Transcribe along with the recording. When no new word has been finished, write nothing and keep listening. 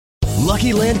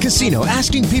Lucky Land Casino,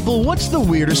 asking people, what's the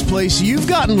weirdest place you've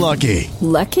gotten lucky?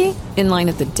 Lucky? In line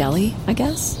at the deli, I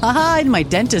guess? Aha, in my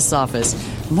dentist's office.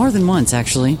 More than once,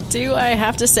 actually. Do I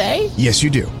have to say? Yes, you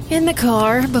do. In the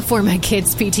car before my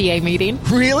kids' PTA meeting.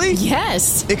 Really?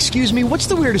 Yes. Excuse me, what's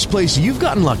the weirdest place you've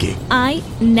gotten lucky? I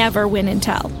never win and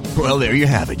tell. Well, there you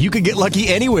have it. You can get lucky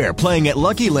anywhere, playing at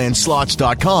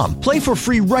LuckyLandSlots.com. Play for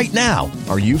free right now.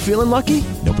 Are you feeling lucky?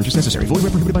 No purchase necessary. Void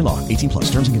where prohibited by law. 18 plus.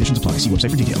 Terms and conditions apply. See website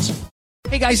for details.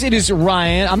 Hey guys, it is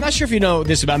Ryan. I'm not sure if you know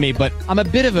this about me, but I'm a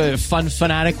bit of a fun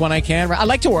fanatic when I can. I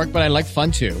like to work, but I like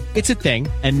fun too. It's a thing.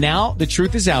 And now the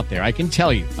truth is out there. I can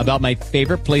tell you about my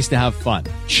favorite place to have fun.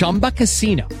 Chumba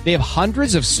Casino. They have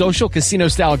hundreds of social casino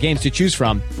style games to choose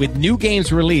from with new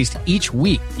games released each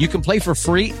week. You can play for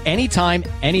free anytime,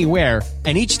 anywhere.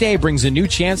 And each day brings a new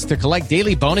chance to collect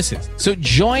daily bonuses. So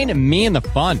join me in the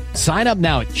fun. Sign up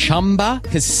now at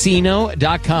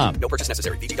ChumbaCasino.com. No purchase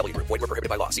necessary. VGW Group. Void where prohibited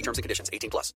by law. See terms and conditions. 18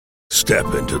 plus.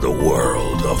 Step into the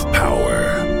world of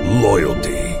power,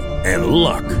 loyalty, and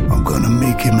luck. I'm going to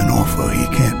make him an offer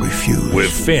he can't refuse. With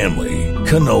family,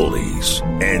 cannolis,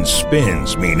 and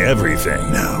spins mean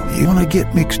everything. Now, you want to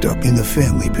get mixed up in the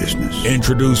family business.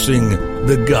 Introducing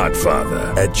The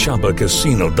Godfather at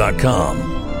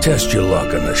ChumbaCasino.com. Test your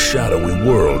luck in the shadowy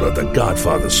world of The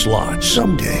Godfather slot.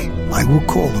 Someday, I will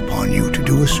call upon you to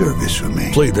do a service for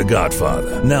me. Play The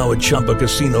Godfather now at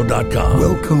ChumbaCasino.com.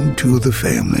 Welcome to the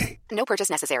family. No purchase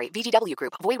necessary. VGW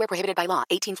Group. Void where prohibited by law.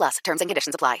 18 plus. Terms and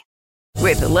conditions apply.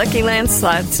 With the Lucky Land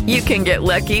Slots, you can get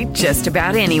lucky just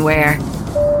about anywhere.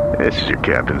 This is your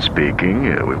captain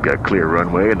speaking. We've got clear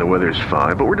runway and the weather's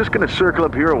fine, but we're just going to circle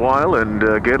up here a while and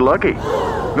get lucky.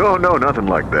 No, nothing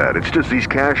like that. It's just these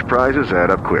cash prizes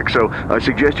add up quick. So I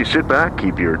suggest you sit back,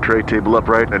 keep your tray table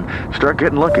upright, and start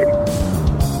getting lucky.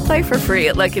 Play for free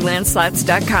at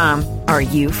LuckyLandSlots.com. Are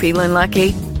you feeling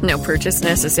lucky? No purchase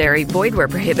necessary. Void where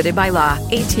prohibited by law.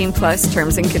 18 plus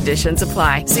terms and conditions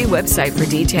apply. See website for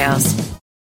details.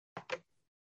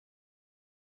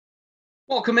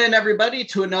 Welcome in, everybody,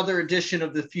 to another edition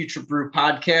of the Future Brew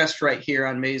podcast right here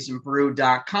on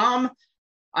MaizenBrew.com.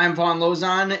 I'm Vaughn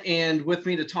Lozon, and with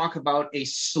me to talk about a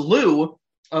slew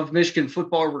of Michigan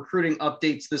football recruiting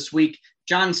updates this week,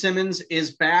 John Simmons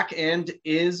is back, and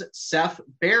is Seth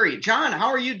Berry. John, how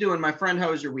are you doing, my friend?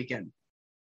 How was your weekend?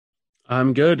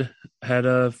 I'm good. Had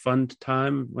a fun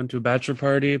time. Went to a bachelor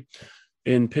party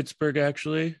in Pittsburgh,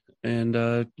 actually, and,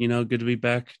 good to be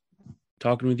back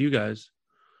talking with you guys.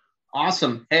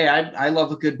 Awesome. Hey, I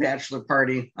love a good bachelor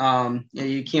party.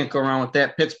 You can't go wrong with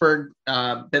that. Pittsburgh,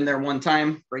 been there one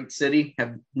time, great city.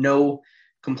 Have no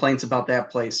complaints about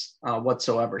that place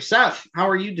whatsoever. Seth, how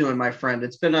are you doing, my friend?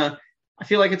 I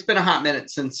feel like it's been a hot minute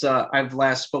since I've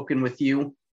last spoken with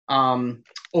you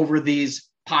over these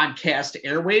podcast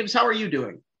airwaves. How are you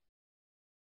doing?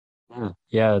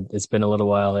 Yeah, it's been a little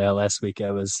while. Yeah, last week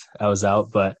I was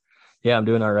out, but yeah, I'm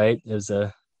doing all right. It was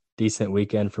a decent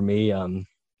weekend for me.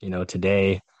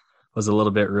 Today was a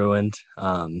little bit ruined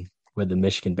with the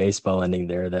Michigan baseball ending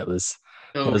there. That was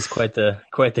quite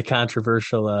the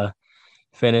controversial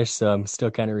finish. So I'm still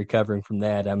kind of recovering from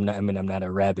that. I'm not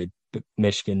a rabid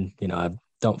Michigan. I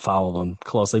don't follow them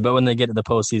closely, but when they get to the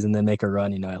postseason, they make a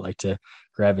run. I like to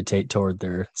gravitate toward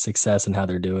their success and how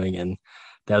they're doing. And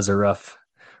that was a rough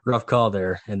call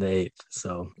there in the 8th.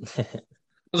 So it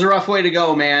was a rough way to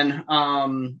go, man.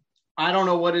 I don't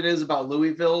know what it is about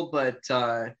Louisville, but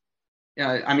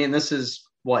this is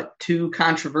two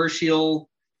controversial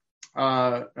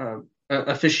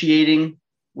officiating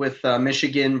with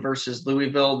Michigan versus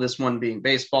Louisville. This one being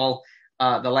baseball.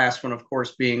 The last one, of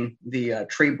course, being the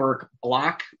Trey Burke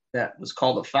block that was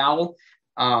called a foul.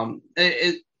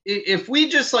 If we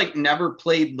just never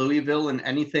played Louisville in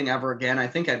anything ever again, I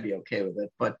think I'd be okay with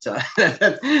it. But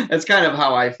that's kind of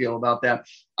how I feel about that.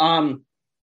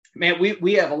 Man,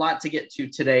 we have a lot to get to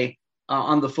today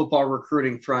on the football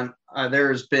recruiting front.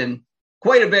 There's been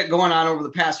quite a bit going on over the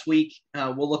past week.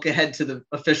 We'll look ahead to the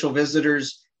official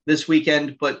visitors this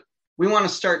weekend, but we want to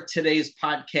start today's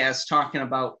podcast talking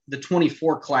about the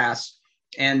 24 class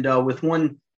and with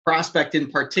one prospect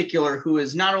in particular who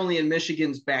is not only in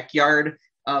Michigan's backyard,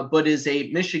 but is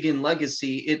a Michigan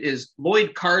legacy. It is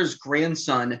Lloyd Carr's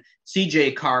grandson,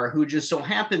 CJ Carr, who just so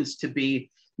happens to be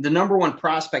the number one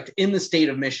prospect in the state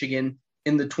of Michigan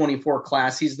in the 24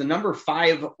 class. He's the number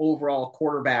 5 overall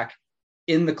quarterback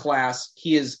in the class.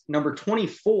 He is number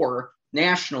 24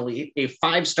 nationally, a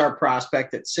 5-star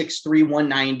prospect at 6'3",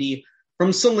 190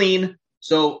 from Saline.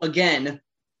 So again,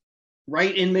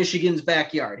 right in Michigan's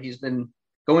backyard. He's been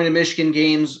going to Michigan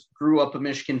games, grew up a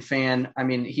Michigan fan. I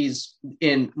mean, he's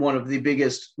in one of the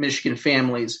biggest Michigan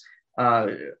families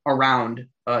around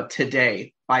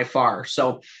today. by far.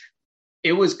 So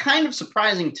it was kind of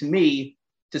surprising to me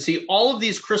to see all of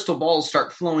these crystal balls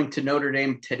start flowing to Notre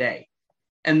Dame today.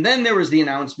 And then there was the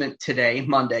announcement today,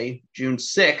 Monday, June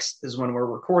 6th is when we're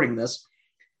recording this,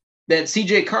 that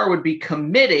CJ Carr would be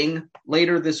committing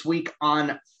later this week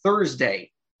on Thursday.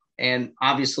 And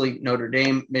obviously Notre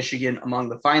Dame, Michigan among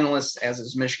the finalists, as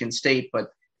is Michigan State, but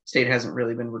State hasn't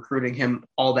really been recruiting him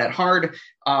all that hard.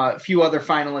 A few other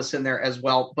finalists in there as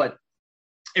well, but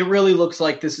it really looks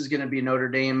like this is going to be Notre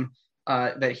Dame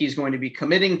that he's going to be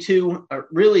committing to,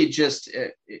 really just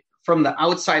from the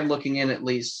outside looking in, at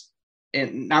least,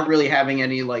 and not really having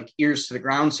any like ears to the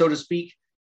ground, so to speak,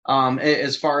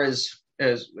 as far as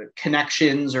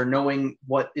connections or knowing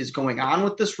what is going on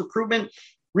with this recruitment.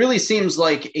 Really seems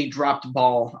like a dropped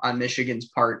ball on Michigan's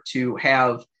part to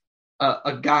have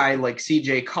a guy like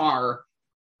CJ Carr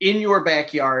in your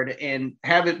backyard and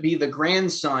have it be the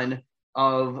grandson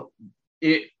of,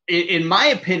 in my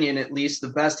opinion, at least, the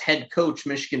best head coach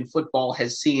Michigan football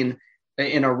has seen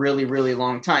in a really, really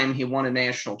long time. He won a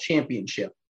national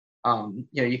championship.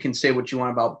 You can say what you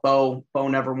want about Bo. Bo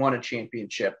never won a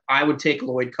championship. I would take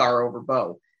Lloyd Carr over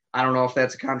Bo. I don't know if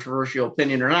that's a controversial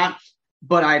opinion or not,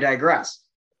 but I digress.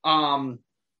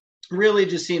 Really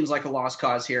just seems like a lost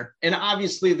cause here. And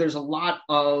obviously there's a lot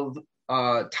of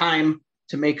time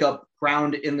to make up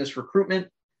ground in this recruitment.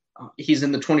 He's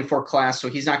in the 24 class, so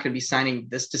he's not going to be signing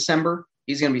this December.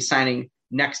 He's going to be signing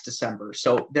next December.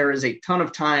 So there is a ton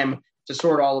of time to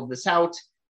sort all of this out.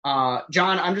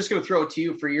 John, I'm just going to throw it to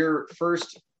you for your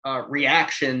first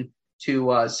reaction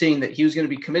to seeing that he was going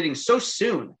to be committing so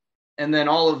soon. And then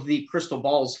all of the crystal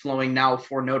balls flowing now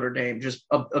for Notre Dame, just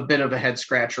a bit of a head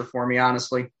scratcher for me,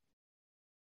 honestly.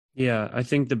 Yeah, I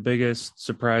think the biggest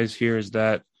surprise here is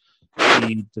that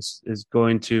he just is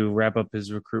going to wrap up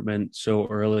his recruitment so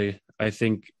early. I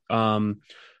think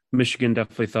Michigan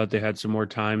definitely thought they had some more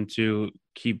time to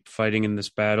keep fighting in this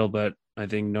battle, but I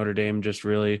think Notre Dame just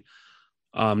really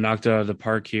knocked it out of the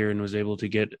park here and was able to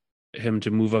get him to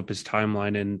move up his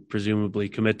timeline and presumably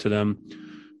commit to them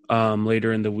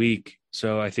later in the week.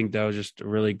 So I think that was just a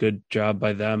really good job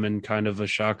by them and kind of a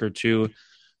shocker to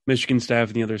Michigan staff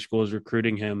and the other schools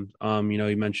recruiting him.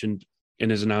 He mentioned in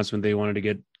his announcement they wanted to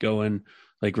get going,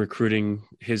 like recruiting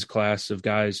his class of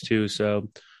guys too. So,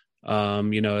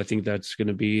 I think that's going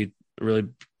to be a really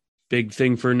big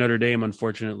thing for Notre Dame,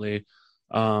 unfortunately,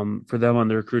 for them on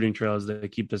the recruiting trail as they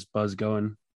keep this buzz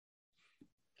going.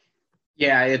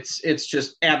 Yeah, it's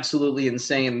just absolutely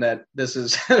insane that this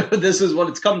is this is what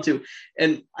it's come to.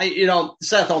 And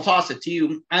Seth, I'll toss it to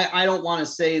you. I don't want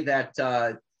to say that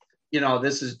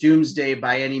this is doomsday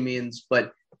by any means,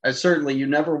 but certainly you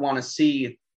never want to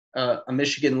see a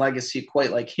Michigan legacy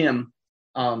quite like him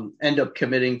end up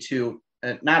committing to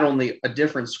not only a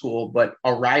different school but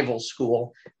a rival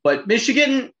school. But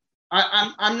Michigan,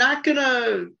 I'm not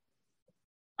gonna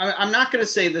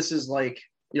say this is like,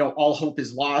 all hope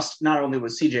is lost, not only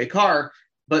with CJ Carr,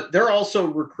 but they're also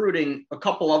recruiting a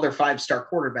couple other 5-star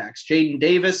quarterbacks. Jaden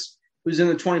Davis, who's in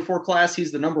the 24 class,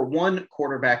 he's the number 1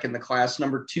 quarterback in the class,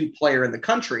 number 2 player in the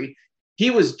country. He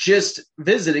was just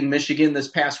visiting Michigan this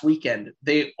past weekend.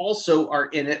 They also are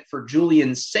in it for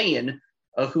Julian Sayin,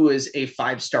 who is a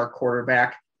 5-star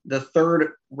quarterback, the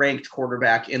 3rd ranked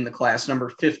quarterback in the class, number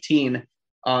 15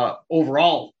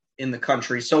 overall in the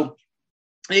country. So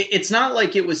it's not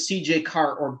like it was CJ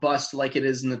Carr or bust like it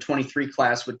is in the 23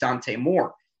 class with Dante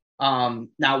Moore.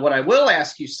 Now, what I will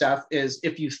ask you, Seth, is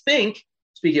if you think,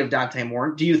 speaking of Dante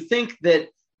Moore, do you think that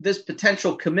this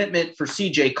potential commitment for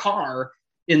CJ Carr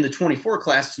in the 24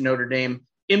 class to Notre Dame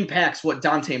impacts what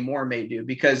Dante Moore may do?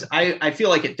 Because I feel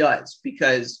like it does,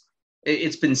 because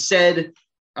it's been said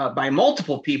by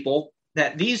multiple people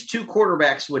that these 2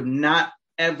 quarterbacks would not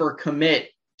ever commit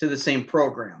to the same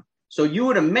program. So you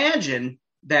would imagine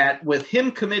that with him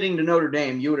committing to Notre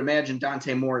Dame, you would imagine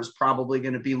Dante Moore is probably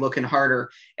going to be looking harder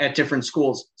at different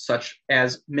schools, such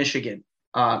as Michigan.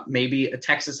 Maybe a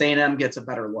Texas A&M gets a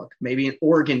better look. Maybe an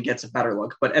Oregon gets a better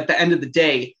look. But at the end of the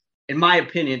day, in my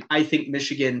opinion, I think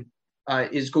Michigan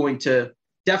is going to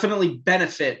definitely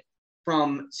benefit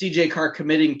from CJ Carr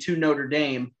committing to Notre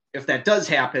Dame, if that does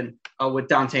happen, with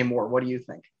Dante Moore. What do you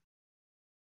think?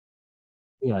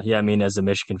 Yeah. I mean, as a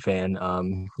Michigan fan,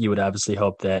 you would obviously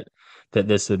hope that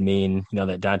this would mean,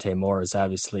 that Dante Moore is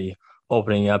obviously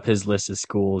opening up his list of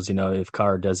schools. If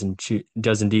Carr does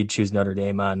indeed choose Notre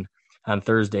Dame on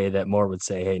Thursday, that Moore would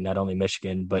say, hey, not only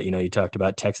Michigan, but, you talked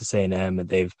about Texas A&M, and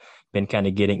they've been kind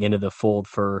of getting into the fold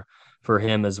for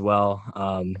him as well.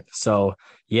 I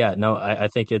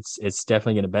think it's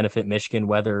definitely going to benefit Michigan,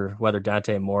 whether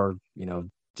Dante Moore,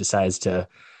 decides to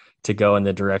go in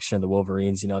the direction of the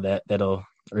Wolverines. That'll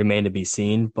remain to be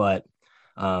seen. But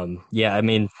yeah, I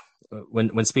mean,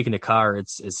 when speaking to Carr,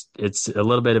 it's a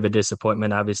little bit of a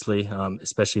disappointment, obviously,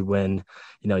 especially when,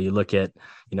 you look at,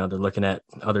 they're looking at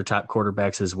other top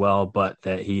quarterbacks as well, but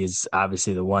that he is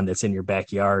obviously the one that's in your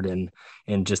backyard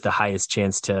and just the highest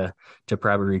chance to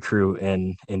probably recruit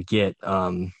and get,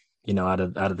 out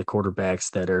of the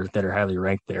quarterbacks that are highly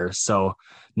ranked there. So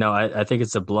no, I think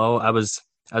it's a blow. I was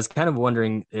kind of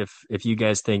wondering if you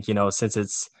guys think, since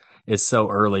it's so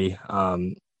early,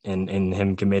 and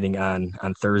him committing on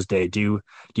Thursday, do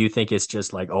you think it's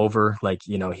just like over, like,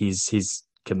 he's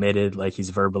committed, like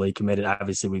he's verbally committed?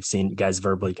 Obviously we've seen guys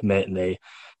verbally commit and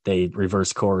they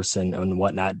reverse course and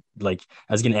whatnot. Like,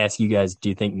 I was going to ask you guys, do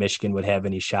you think Michigan would have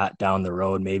any shot down the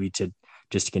road, maybe to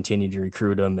continue to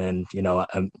recruit him? And,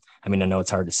 I mean, I know it's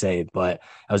hard to say, but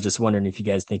I was just wondering if you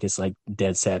guys think it's like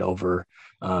dead set over,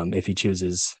 if he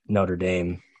chooses Notre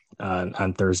Dame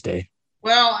on Thursday.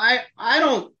 Well, I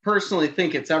don't personally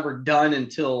think it's ever done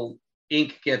until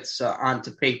ink gets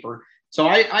onto paper. So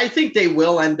I think they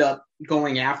will end up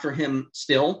going after him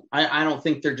still. I don't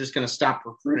think they're just going to stop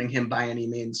recruiting him by any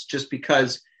means, just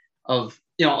because of,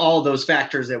 all those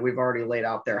factors that we've already laid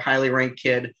out there. Highly ranked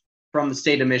kid from the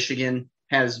state of Michigan,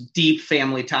 has deep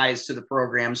family ties to the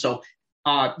program. So,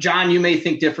 John, you may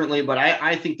think differently, but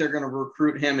I think they're going to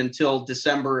recruit him until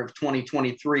December of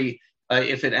 2023.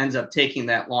 If it ends up taking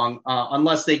that long,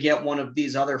 unless they get one of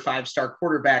these other 5-star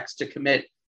quarterbacks to commit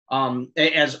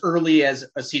as early as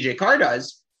a CJ Carr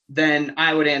does, then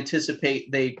I would anticipate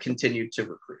they continue to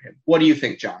recruit him. What do you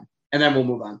think, John? And then we'll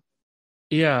move on.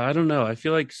 Yeah, I don't know. I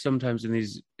feel like sometimes in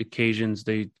these occasions,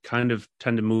 they kind of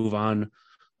tend to move on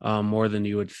more than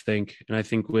you would think. And I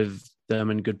think with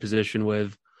them in good position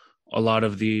with a lot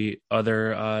of the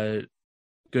other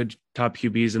good top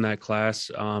QBs in that class,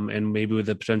 and maybe with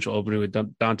the potential opening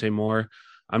with Dante Moore,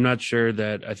 I'm not sure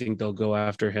that I think they'll go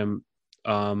after him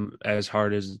as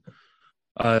hard as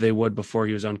they would before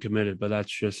he was uncommitted, but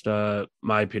that's just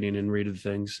my opinion and read of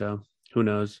things. So who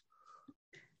knows?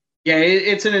 Yeah,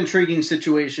 it's an intriguing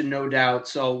situation, no doubt.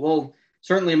 So we'll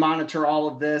certainly monitor all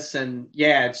of this. And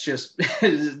yeah, it's just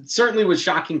it certainly was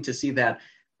shocking to see that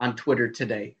on Twitter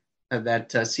today, that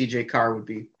CJ Carr would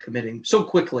be committing so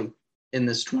quickly in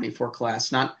this 24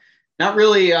 class. Not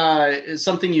really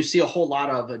something you see a whole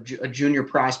lot of, a junior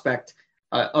prospect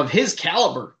of his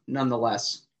caliber,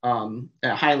 nonetheless,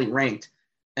 highly ranked,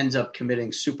 ends up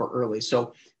committing super early.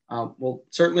 So we'll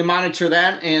certainly monitor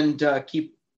that and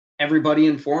keep everybody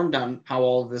informed on how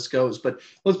all of this goes. But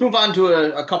let's move on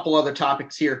to a couple other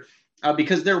topics here,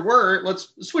 because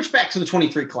let's switch back to the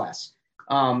 23 class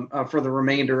for the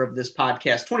remainder of this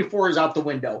podcast. 24 is out the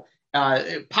window.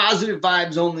 Positive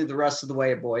vibes only the rest of the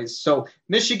way, boys. So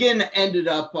Michigan ended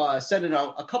up sending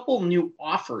out a couple new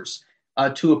offers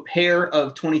to a pair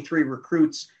of 23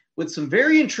 recruits with some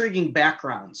very intriguing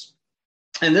backgrounds.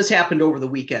 And this happened over the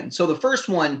weekend. So the first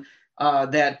one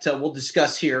that we'll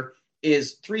discuss here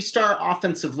is 3-star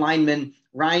offensive lineman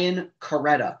Ryan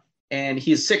Carretta. And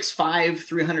he is 6'5",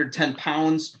 310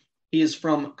 pounds. He is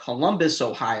from Columbus,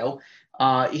 Ohio.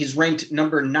 He's ranked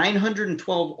number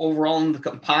 912 overall in the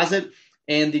composite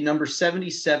and the number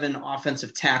 77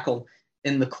 offensive tackle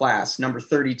in the class, number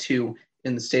 32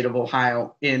 in the state of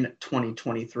Ohio in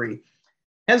 2023.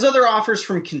 Has other offers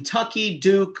from Kentucky,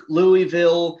 Duke,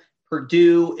 Louisville,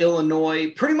 Purdue,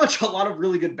 Illinois, pretty much a lot of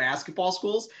really good basketball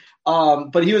schools.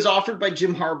 But he was offered by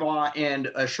Jim Harbaugh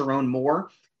and Sharon Moore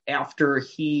after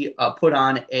he put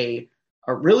on a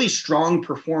really strong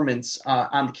performance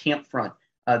on the camp front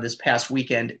this past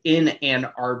weekend in Ann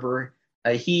Arbor.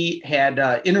 He had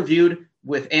interviewed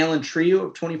with Alan Trio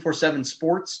of 24/7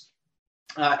 Sports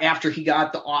after he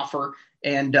got the offer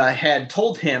and had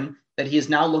told him that he is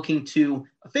now looking to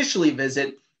officially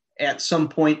visit at some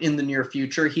point in the near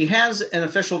future. He has an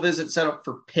official visit set up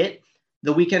for Pitt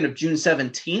the weekend of June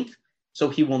 17th, so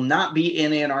he will not be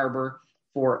in Ann Arbor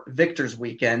for Victor's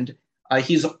weekend.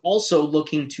 He's also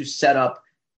looking to set up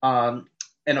an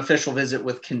official visit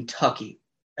with Kentucky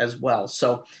as well.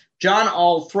 So, John,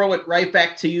 I'll throw it right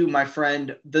back to you, my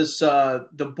friend. This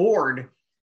the board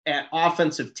at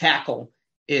offensive tackle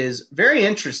is very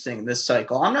interesting this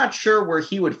cycle. I'm not sure where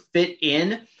he would fit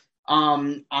in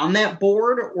on that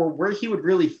board or where he would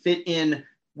really fit in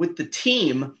with the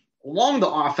team along the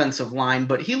offensive line,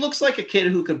 but he looks like a kid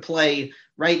who could play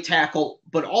right tackle,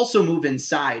 but also move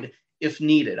inside if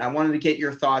needed. I wanted to get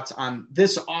your thoughts on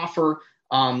this offer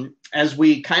as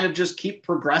we kind of just keep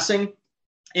progressing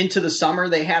into the summer.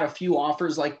 They had a few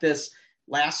offers like this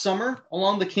last summer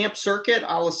along the camp circuit.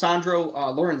 Alessandro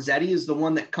Lorenzetti is the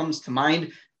one that comes to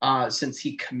mind since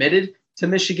he committed to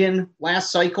Michigan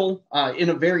last cycle in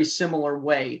a very similar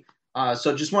way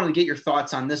So just wanted to get your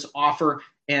thoughts on this offer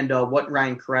and what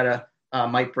Ryan Coretta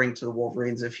might bring to the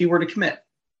Wolverines if he were to commit.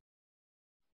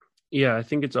 Yeah, I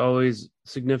think it's always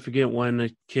significant when a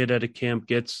kid at a camp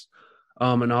gets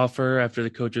an offer after the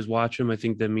coaches watch him. I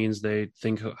think that means they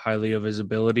think highly of his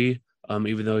ability,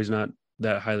 even though he's not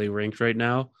that highly ranked right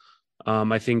now.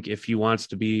 I think if he wants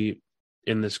to be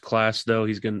in this class, though,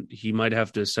 he might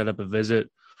have to set up a visit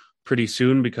pretty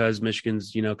soon because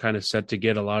Michigan's, kind of set to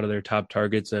get a lot of their top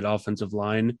targets at offensive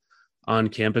line on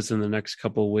campus in the next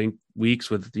couple weeks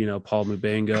with, Paul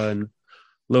Mubanga and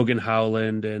Logan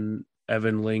Howland and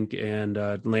Evan Link and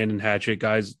Landon Hatchett,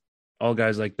 all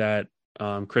guys like that.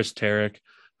 Chris Tarek,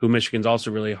 who Michigan's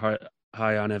also really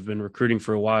high on, have been recruiting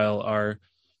for a while, are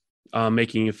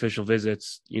making official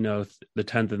visits, the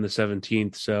 10th and the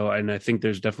 17th. So, and I think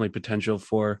there's definitely potential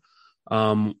for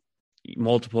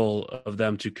multiple of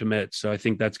them to commit. So I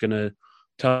think that's going to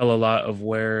tell a lot of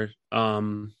where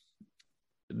the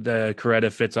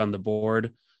Coretta fits on the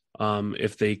board.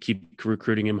 If they keep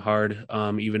recruiting him hard,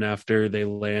 even after they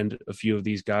land a few of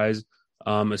these guys,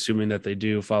 assuming that they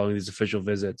do following these official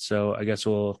visits. So I guess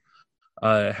we'll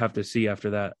have to see after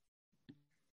that.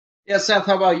 Yeah, Seth,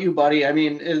 how about you, buddy? I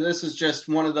mean, this is just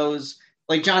one of those,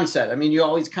 like John said, I mean, you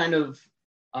always kind of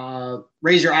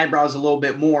raise your eyebrows a little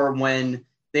bit more when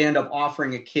they end up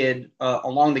offering a kid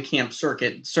along the camp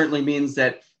circuit. It certainly means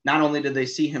that not only did they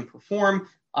see him perform,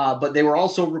 but they were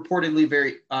also reportedly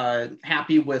very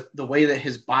happy with the way that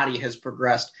his body has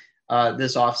progressed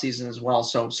this offseason as well.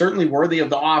 So certainly worthy of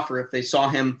the offer if they saw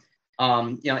him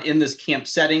in this camp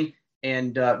setting,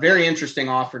 and very interesting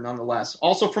offer nonetheless.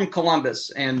 Also from Columbus,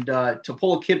 and to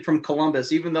pull a kid from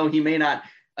Columbus, even though he may not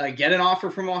get an offer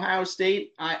from Ohio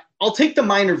State, I'll take the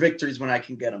minor victories when I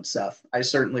can get them, Seth. I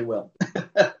certainly will.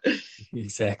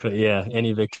 Exactly. Yeah.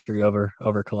 Any victory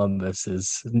over Columbus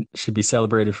should be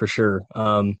celebrated for sure.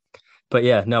 But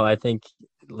yeah, no, I think,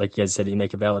 like you guys said, you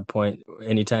make a valid point.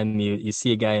 Anytime you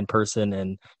see a guy in person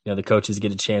and, the coaches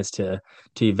get a chance to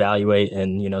evaluate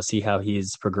and, see how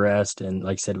he's progressed. And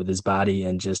like I said, with his body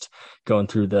and just going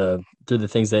through the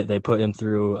things that they put him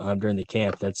through during the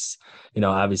camp, that's,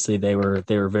 obviously they were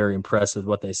very impressed with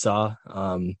what they saw.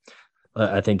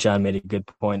 I think John made a good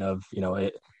point of,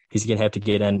 he's going to have to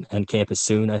get on campus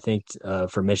soon, I think,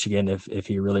 for Michigan if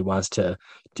he really wants to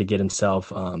get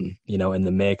himself, in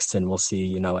the mix. And we'll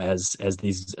see, as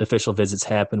these official visits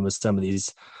happen with some of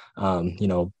these,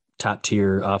 top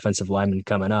tier offensive linemen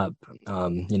coming up,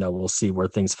 we'll see where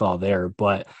things fall there.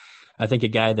 But I think a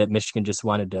guy that Michigan just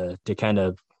wanted to kind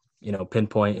of,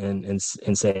 pinpoint and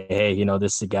say, hey,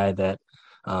 this is a guy that,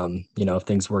 if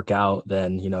things work out,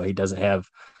 then, he doesn't have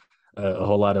a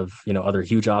whole lot of, other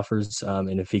huge offers.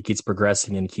 And if he keeps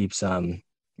progressing and keeps,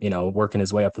 working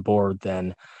his way up the board,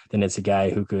 then it's a guy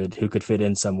who could fit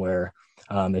in somewhere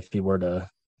if he were to,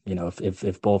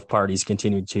 if both parties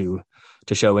continue to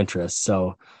show interest.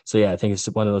 So yeah, I think it's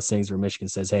one of those things where Michigan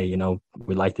says, hey,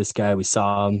 we like this guy. We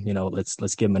saw him,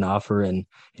 let's give him an offer and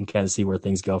kind of see where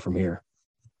things go from here.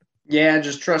 Yeah.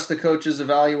 Just trust the coach's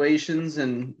evaluations,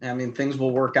 and I mean, things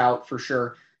will work out for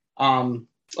sure.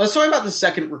 Let's talk about the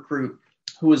second recruit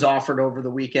who was offered over the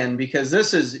weekend, because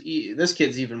this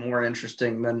kid's even more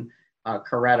interesting than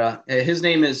Coretta. His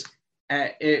name is,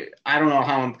 I don't know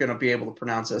how I'm going to be able to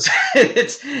pronounce this.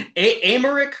 It's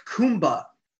Aymeric Kumba.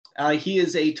 He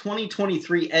is a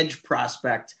 2023 edge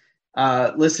prospect,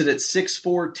 listed at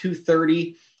 6'4",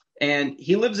 230, and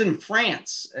he lives in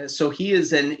France. So he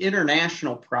is an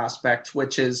international prospect,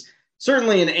 which is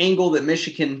certainly an angle that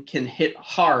Michigan can hit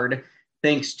hard,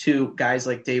 thanks to guys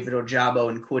like David Ojabo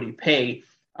and Kwity Paye,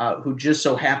 who just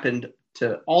so happened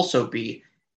to also be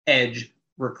edge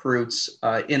recruits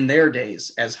in their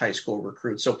days as high school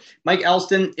recruits. So Mike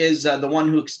Elston is the one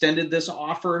who extended this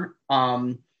offer.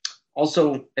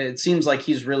 Also, it seems like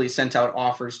he's really sent out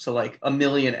offers to like 1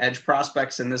 million edge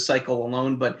prospects in this cycle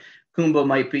alone, but Kumba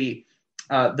might be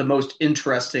the most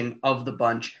interesting of the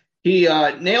bunch. He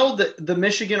nailed the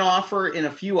Michigan offer and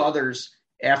a few others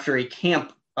after a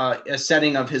camp a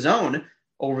setting of his own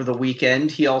over the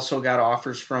weekend. He also got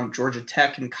offers from Georgia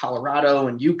Tech and Colorado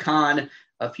and UConn,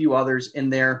 a few others in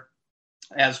there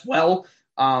as well.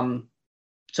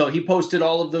 So he posted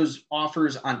all of those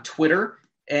offers on Twitter,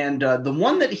 and the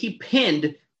one that he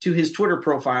pinned to his Twitter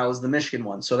profile is the Michigan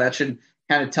one. So that should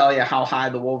kind of tell you how high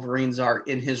the Wolverines are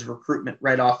in his recruitment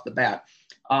right off the bat.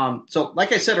 So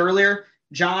like I said earlier,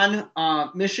 John,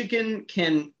 Michigan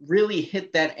can really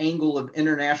hit that angle of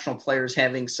international players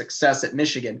having success at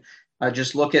Michigan.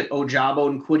 Just look at Ojabo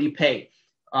and Kwity Paye.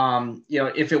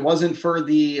 If it wasn't for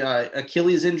the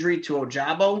Achilles injury to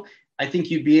Ojabo, I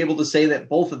think you'd be able to say that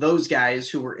both of those guys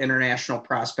who were international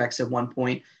prospects at one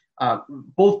point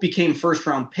both became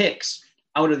first-round picks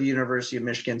out of the University of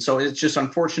Michigan. So it's just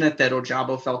unfortunate that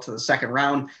Ojabo fell to the second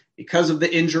round because of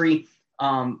the injury.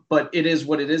 But it is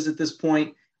what it is at this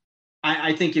point.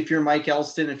 I think if you're Mike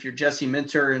Elston, if you're Jesse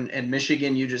Minter and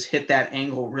Michigan, you just hit that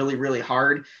angle really, really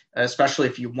hard, especially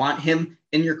if you want him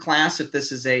in your class, if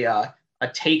this is a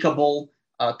takeable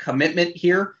commitment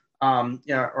here,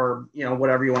 or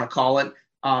whatever you want to call it.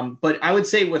 But I would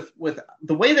say with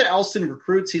the way that Elston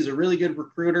recruits, he's a really good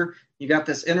recruiter. You got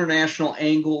this international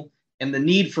angle and the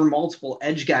need for multiple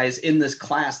edge guys in this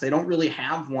class. They don't really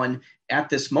have one at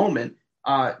this moment.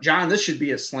 John, this should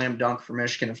be a slam dunk for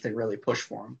Michigan if they really push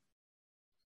for him.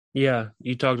 Yeah,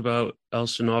 you talked about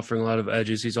Elston offering a lot of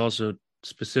edges. He's also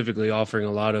specifically offering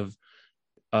a lot of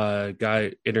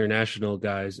international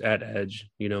guys at edge,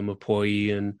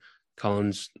 Mapoyi and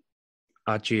Collins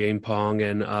Achieng-Pong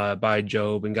and Bai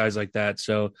Jobe and guys like that.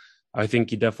 So I think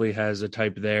he definitely has a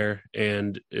type there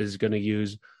and is going to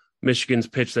use Michigan's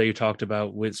pitch that you talked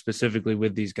about specifically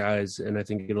with these guys. And I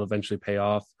think it'll eventually pay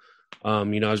off. I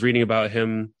was reading about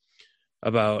him,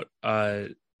 about how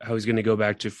he's going to go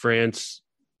back to France,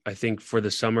 I think for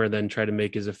the summer, then try to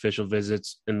make his official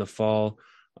visits in the fall,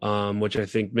 which I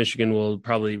think Michigan will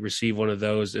probably receive one of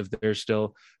those if they're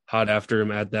still hot after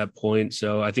him at that point.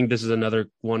 So I think this is another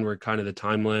one where kind of the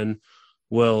timeline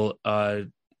will,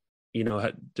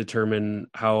 determine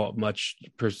how much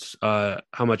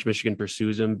Michigan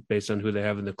pursues him based on who they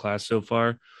have in the class so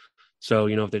far. So,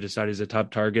 if they decide he's a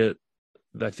top target,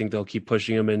 I think they'll keep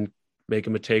pushing him and make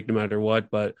him a take no matter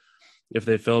what. But if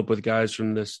they fill up with guys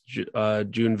from this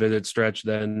June visit stretch,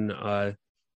 then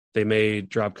they may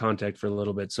drop contact for a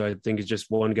little bit. So I think it's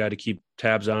just one guy to keep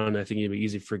tabs on. I think he'd be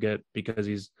easy to forget because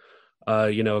he's,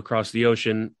 across the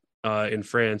ocean in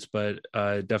France, but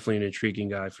definitely an intriguing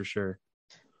guy for sure.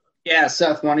 Yeah,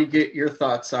 Seth, want to get your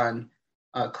thoughts on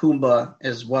Kumba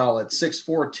as well at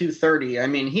 6'4", 230. I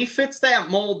mean, he fits that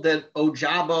mold that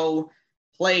Ojabo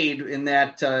played in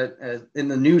that in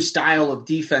the new style of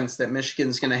defense that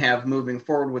Michigan's going to have moving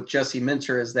forward with Jesse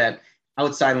Minter as that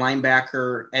outside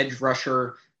linebacker, edge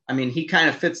rusher. I mean, he kind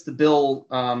of fits the bill,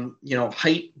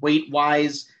 height,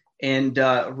 weight-wise, and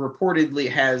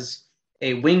reportedly has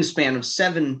a wingspan of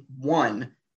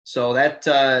 7'1". So that's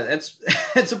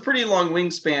a pretty long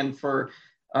wingspan for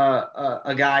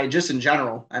a guy just in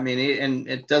general. I mean, and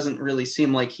it doesn't really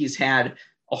seem like he's had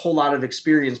a whole lot of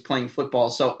experience playing football.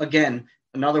 So again,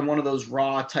 another one of those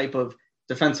raw type of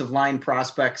defensive line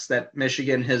prospects that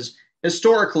Michigan has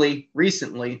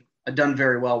recently done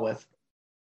very well with.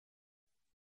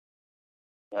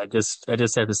 I just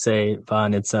have to say,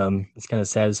 Vaughn, it's kind of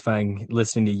satisfying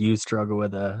listening to you struggle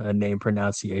with a name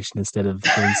pronunciation instead of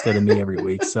me every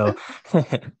week. So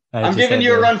I'm giving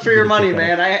you a run for your money,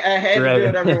 man. I had to do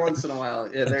it every once in a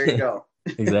while. Yeah, there you go.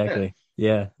 Exactly.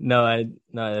 Yeah. No,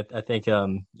 I think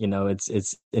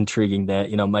it's intriguing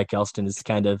that Mike Elston is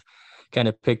kind of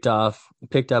picked up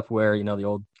where the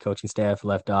old coaching staff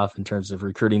left off in terms of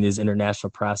recruiting these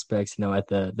international prospects. At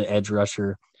the edge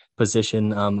rusher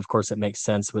position. Of course, it makes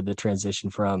sense with the transition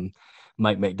from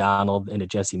Mike McDonald into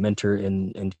Jesse Minter,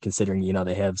 and considering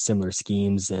they have similar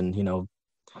schemes and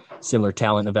similar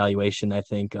talent evaluation. I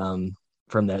think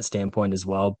from that standpoint as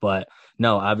well. But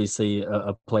no, obviously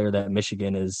a player that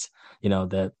Michigan is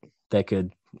that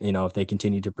could if they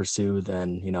continue to pursue,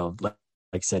 then like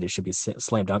I said, it should be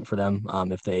slam dunk for them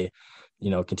if they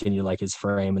continue like his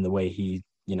frame and the way he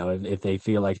if they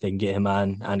feel like they can get him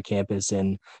on campus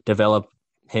and develop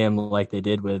him like they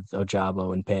did with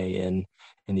Ojabo and Pay and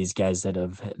these guys that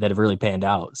have really panned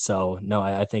out. So no,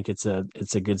 I think it's a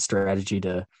good strategy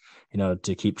to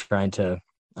keep trying to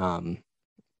kind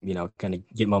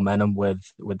of get momentum with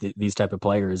these type of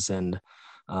players, and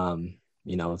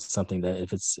it's something that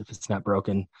if it's not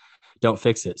broken, don't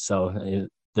fix it. So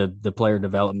the player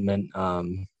development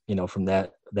from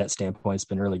that standpoint has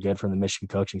been really good from the Michigan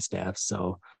coaching staff.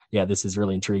 So yeah, this is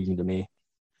really intriguing to me.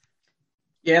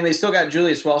 Yeah, and they still got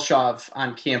Julius Welshaw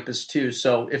on campus too.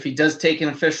 So if he does take an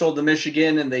official to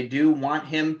Michigan and they do want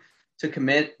him to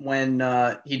commit when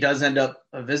he does end up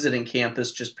visiting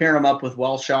campus, just pair him up with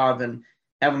Welshaw and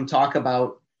have him talk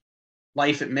about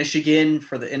life at Michigan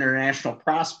for the international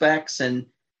prospects and,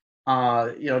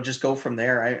 just go from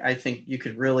there. I think you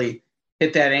could really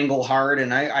hit that angle hard.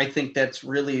 And I think that's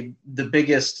really the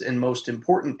biggest and most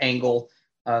important angle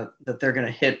that they're going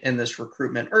to hit in this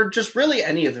recruitment, or just really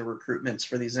any of the recruitments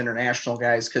for these international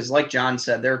guys. Because like John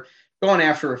said, they're going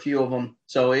after a few of them.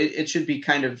 So it should be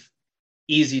kind of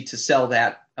easy to sell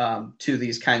that to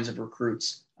these kinds of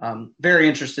recruits. Very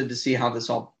interested to see how this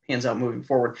all pans out moving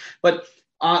forward. But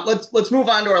let's move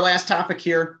on to our last topic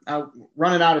here.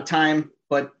 Running out of time,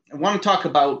 but I want to talk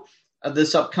about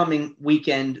this upcoming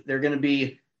weekend. They're going to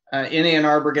be in Ann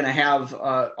Arbor, going to have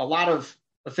a lot of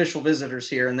official visitors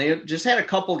here, and they just had a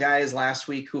couple guys last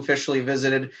week who officially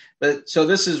visited. But so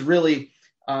this is really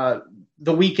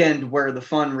the weekend where the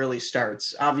fun really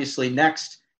starts. Obviously,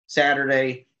 next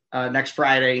Friday,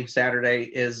 Saturday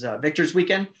is Victor's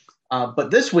weekend.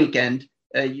 But this weekend,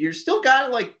 you're still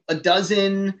got like a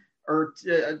dozen or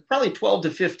probably 12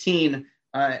 to 15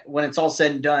 when it's all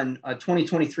said and done,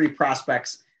 2023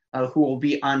 prospects who will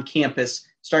be on campus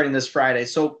starting this Friday.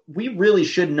 So we really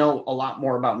should know a lot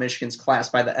more about Michigan's class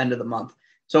by the end of the month.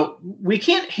 So we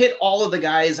can't hit all of the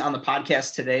guys on the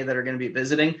podcast today that are going to be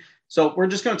visiting. So we're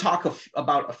just going to talk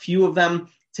about a few of them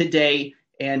today,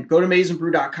 and go to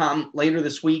maizenbrew.com later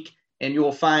this week, and you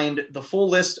will find the full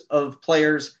list of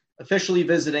players officially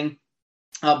visiting.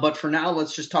 But for now,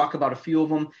 let's just talk about a few of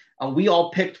them. We all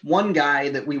picked one guy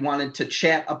that we wanted to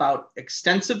chat about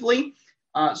extensively.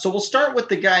 So we'll start with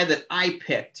the guy that I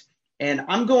picked. And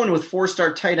I'm going with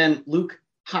 4-star tight end Luke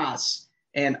Hasz.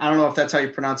 And I don't know if that's how you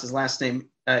pronounce his last name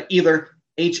either.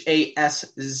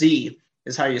 Haszz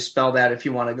is how you spell that if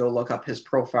you want to go look up his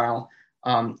profile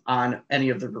on any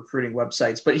of the recruiting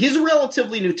websites. But he's a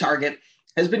relatively new target,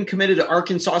 has been committed to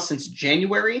Arkansas since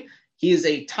January. He is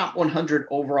a top 100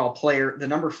 overall player, the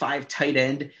number 5 tight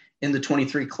end in the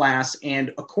 23 class.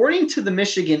 And according to the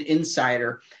Michigan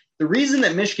Insider, the reason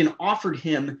that Michigan offered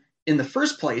him in the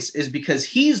first place is because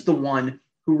he's the one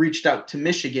who reached out to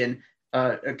Michigan,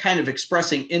 kind of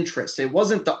expressing interest. It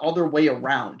wasn't the other way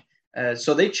around.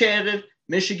 So they chatted,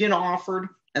 Michigan offered,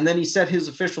 and then he set his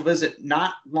official visit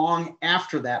not long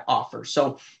after that offer.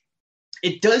 So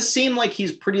it does seem like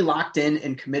he's pretty locked in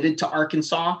and committed to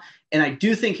Arkansas. And I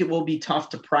do think it will be tough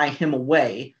to pry him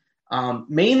away,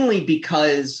 mainly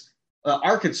because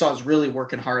Arkansas is really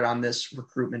working hard on this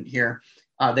recruitment here.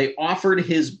 They offered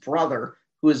his brother,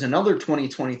 who is another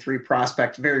 2023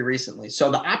 prospect, very recently. So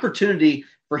the opportunity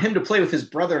for him to play with his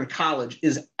brother in college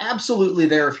is absolutely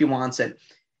there if he wants it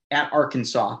at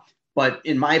Arkansas. But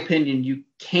in my opinion, you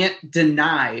can't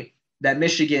deny that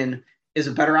Michigan is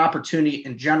a better opportunity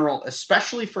in general,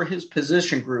 especially for his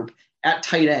position group at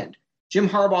tight end. Jim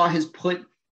Harbaugh has put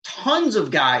tons of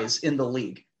guys in the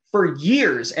league for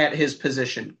years at his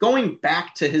position, going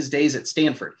back to his days at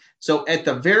Stanford. So at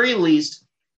the very least,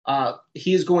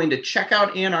 he is going to check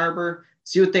out Ann Arbor,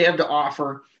 see what they have to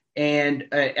offer. And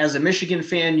as a Michigan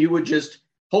fan, you would just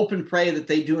hope and pray that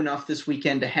they do enough this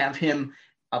weekend to have him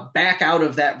back out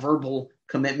of that verbal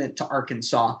commitment to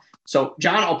Arkansas. So,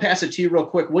 John, I'll pass it to you real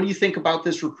quick. What do you think about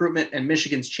this recruitment and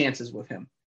Michigan's chances with him?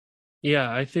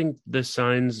 Yeah, I think the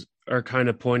signs are kind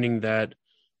of pointing that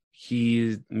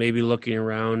he's maybe looking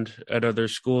around at other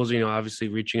schools, obviously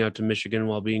reaching out to Michigan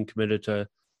while being committed to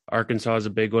Arkansas is a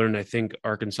big one. And I think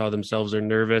Arkansas themselves are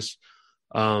nervous,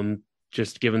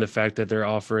 just given the fact that they're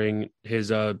offering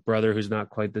his brother, who's not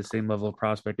quite the same level of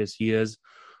prospect as he is.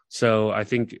 So I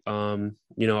think,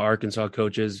 Arkansas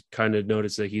coaches kind of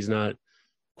notice that he's not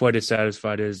quite as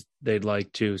satisfied as they'd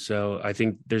like to. So I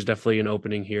think there's definitely an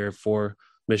opening here for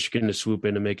Michigan to swoop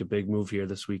in and make a big move here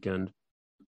this weekend.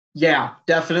 Yeah,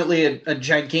 definitely a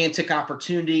gigantic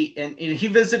opportunity. And he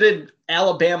visited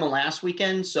Alabama last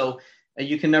weekend, so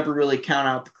you can never really count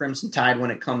out the Crimson Tide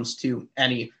when it comes to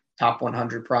any top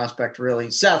 100 prospect,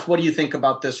 really. Seth, what do you think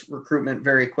about this recruitment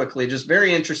very quickly? Just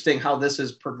very interesting how this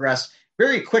has progressed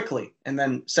very quickly and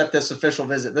then set this official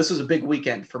visit. This is a big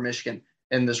weekend for Michigan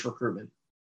in this recruitment.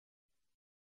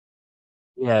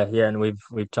 Yeah, and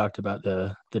we've talked about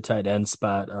the tight end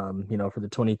spot, for the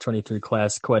 2023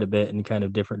 class quite a bit in kind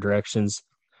of different directions.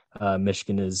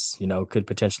 Michigan is, could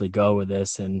potentially go with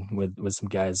this and with some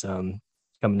guys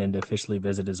coming in to officially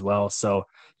visit as well. So,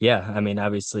 yeah, I mean,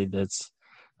 obviously that's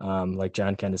like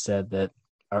John kind of said that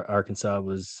Arkansas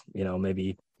was,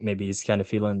 maybe he's kind of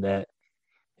feeling that,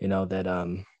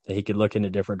 that he could look in a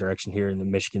different direction here, and the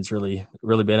Michigan's really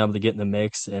been able to get in the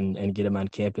mix and get him on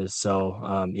campus.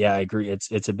 So yeah, I agree.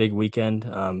 It's a big weekend.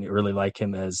 I really like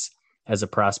him as a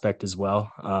prospect as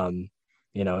well. And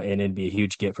it'd be a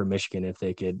huge get for Michigan if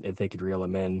they could reel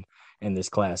him in this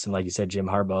class. And like you said, Jim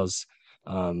Harbaugh's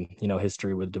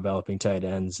history with developing tight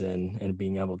ends and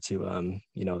being able to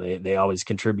they always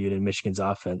contribute in Michigan's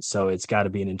offense. So it's got to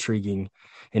be an intriguing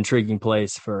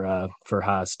place for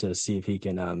Hasz to see if he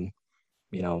can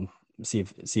see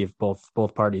if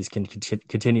both parties can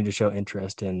continue to show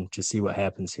interest and just see what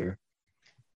happens here.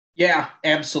 Yeah,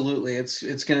 absolutely.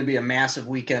 It's going to be a massive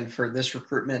weekend for this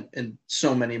recruitment and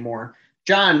so many more.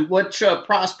 John, what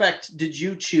prospect did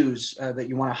you choose that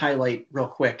you want to highlight real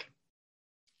quick?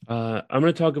 I'm going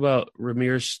to talk about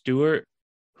Rahmir Stewart,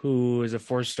 who is a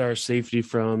 4-star safety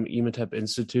from Ematep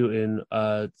Institute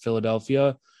in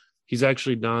Philadelphia. He's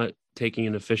actually not taking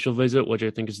an official visit, which I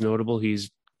think is notable.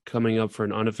 He's coming up for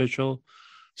an unofficial.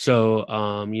 So,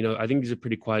 I think he's a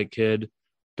pretty quiet kid,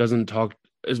 doesn't talk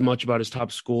as much about his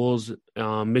top schools.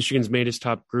 Michigan's made his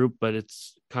top group, but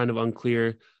it's kind of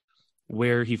unclear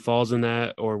where he falls in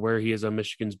that or where he is on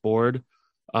Michigan's board.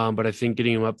 But I think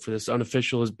getting him up for this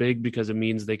unofficial is big because it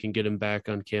means they can get him back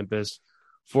on campus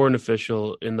for an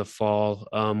official in the fall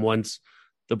once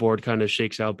the board kind of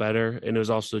shakes out better. And it was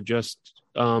also just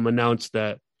announced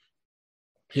that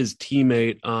his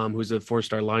teammate, who's a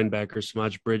 4-star linebacker,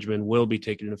 Samaj Bridgman, will be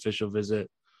taking an official visit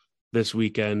this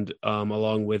weekend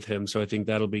along with him. So I think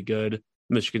that'll be good.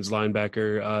 Michigan's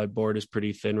linebacker board is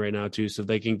pretty thin right now too. So if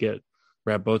they can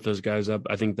wrap both those guys up,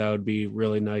 I think that would be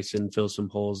really nice and fill some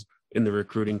holes in the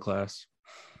recruiting class.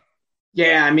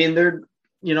 Yeah, I mean, they're,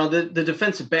 the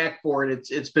defensive backboard,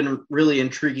 it's been a really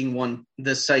intriguing one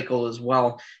this cycle as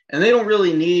well. And they don't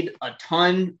really need a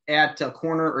ton at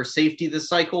corner or safety this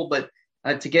cycle, but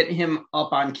to get him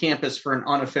up on campus for an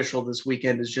unofficial this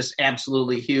weekend is just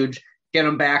absolutely huge. Get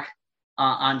him back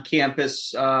on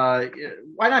campus. Why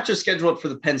not just schedule it for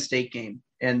the Penn State game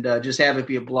and just have it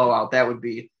be a blowout? That would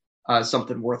be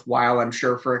something worthwhile, I'm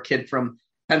sure, for a kid from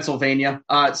Pennsylvania.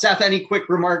 Seth, any quick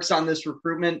remarks on this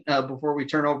recruitment before we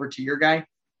turn over to your guy?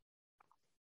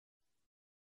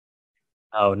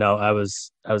 Oh no, I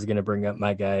was going to bring up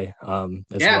my guy.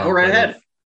 Go right ahead.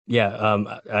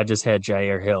 I just had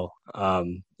Jair Hill.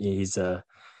 He's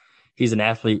an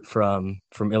athlete from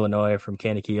Illinois, from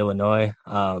Kankakee, Illinois.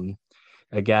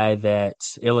 A guy that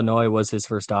Illinois was his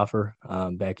first offer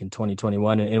back in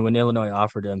 2021, and when Illinois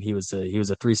offered him, he was a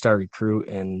 3-star recruit,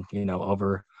 and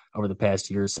over the past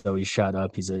year or so, he shot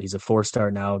up. He's a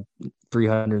 4-star now,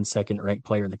 302nd ranked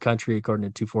player in the country, according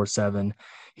to 247.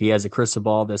 He has a crystal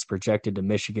ball that's projected to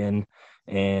Michigan,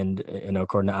 and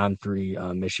according to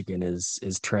On3, Michigan is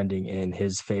trending in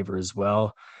his favor as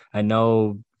well. I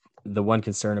know the one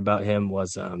concern about him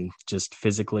was just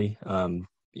physically. I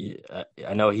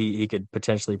know he could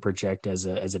potentially project as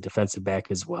a defensive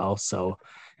back as well. So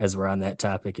as we're on that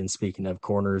topic and speaking of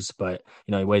corners, but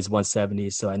he weighs 170.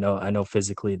 So I know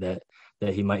physically that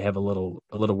he might have a little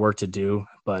work to do,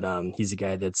 but he's a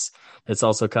guy that's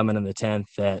also coming in the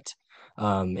 10th that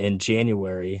in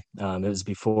January, it was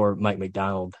before Mike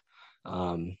McDonald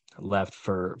left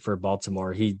for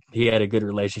Baltimore. He had a good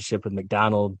relationship with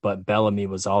McDonald, but Bellamy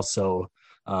was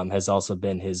has also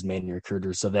been his main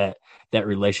recruiter. So that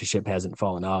relationship hasn't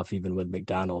fallen off even with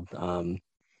McDonald,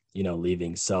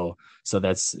 leaving. So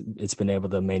it's been able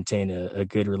to maintain a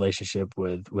good relationship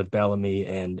with Bellamy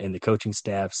and the coaching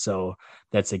staff. So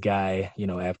that's a guy,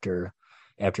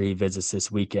 after he visits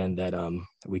this weekend that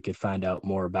we could find out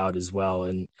more about as well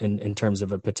in terms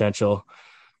of a potential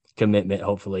commitment,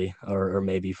 hopefully, or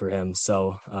maybe for him.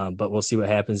 So, but we'll see what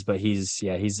happens. But he's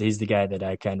the guy that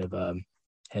I kind of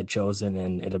had chosen,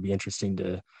 and it'll be interesting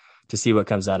to see what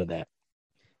comes out of that.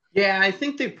 Yeah, I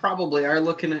think they probably are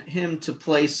looking at him to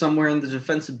play somewhere in the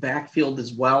defensive backfield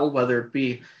as well, whether it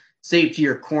be safety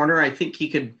or corner. I think he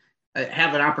could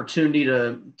have an opportunity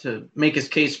to make his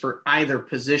case for either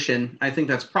position. I think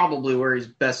that's probably where he's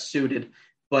best suited.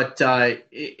 But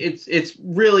it's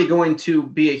really going to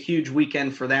be a huge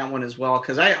weekend for that one as well,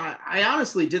 because I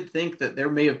honestly did think that there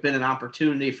may have been an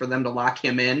opportunity for them to lock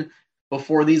him in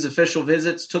before these official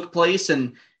visits took place,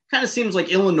 and kind of seems like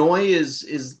Illinois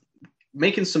is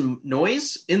making some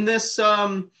noise in this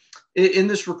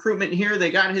recruitment here.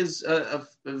 They got his a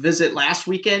visit last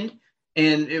weekend,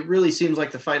 and it really seems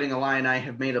like the Fighting Illini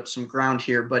have made up some ground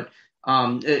here. But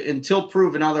until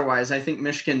proven otherwise, I think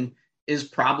Michigan is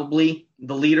probably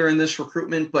the leader in this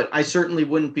recruitment, but I certainly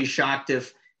wouldn't be shocked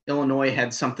if Illinois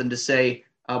had something to say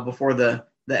before the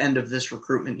end of this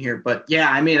recruitment here. But yeah,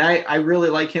 I mean, I really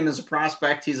like him as a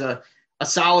prospect. He's a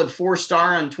solid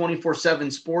 4-star on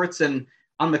 24/7 Sports, and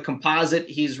on the composite,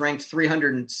 he's ranked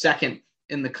 302nd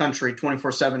in the country.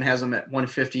 24/7 has him at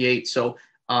 158, so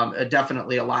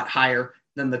definitely a lot higher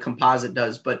than the composite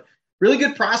does, but really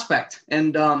good prospect.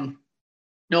 And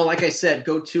like I said,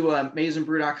 go to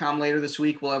maizenbrew.com later this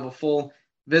week. We'll have a full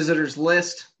visitors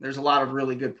list. There's a lot of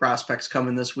really good prospects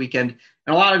coming this weekend,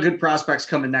 and a lot of good prospects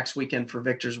coming next weekend for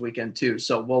Victor's Weekend too.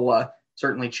 So we'll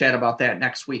certainly chat about that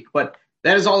next week. But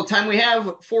that is all the time we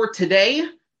have for today.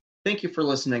 Thank you for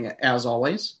listening, as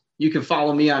always. You can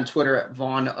follow me on Twitter at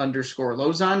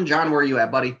Vaughn_Lozon. John, where are you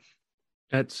at, buddy?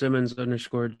 At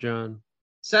Simmons_John.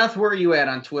 Seth, where are you at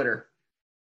on Twitter?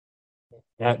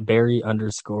 At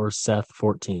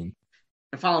Barry_Seth14.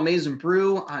 And follow Maizen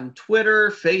Brew on Twitter,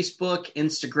 Facebook,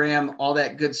 Instagram, all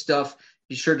that good stuff.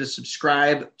 Be sure to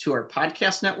subscribe to our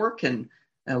podcast network and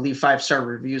leave 5-star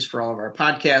reviews for all of our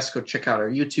podcasts. Go check out our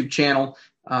YouTube channel.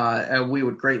 We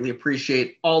would greatly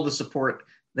appreciate all the support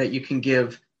that you can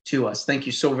give to us. Thank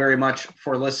you so very much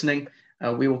for listening.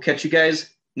 We will catch you guys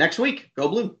next week. Go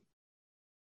Blue.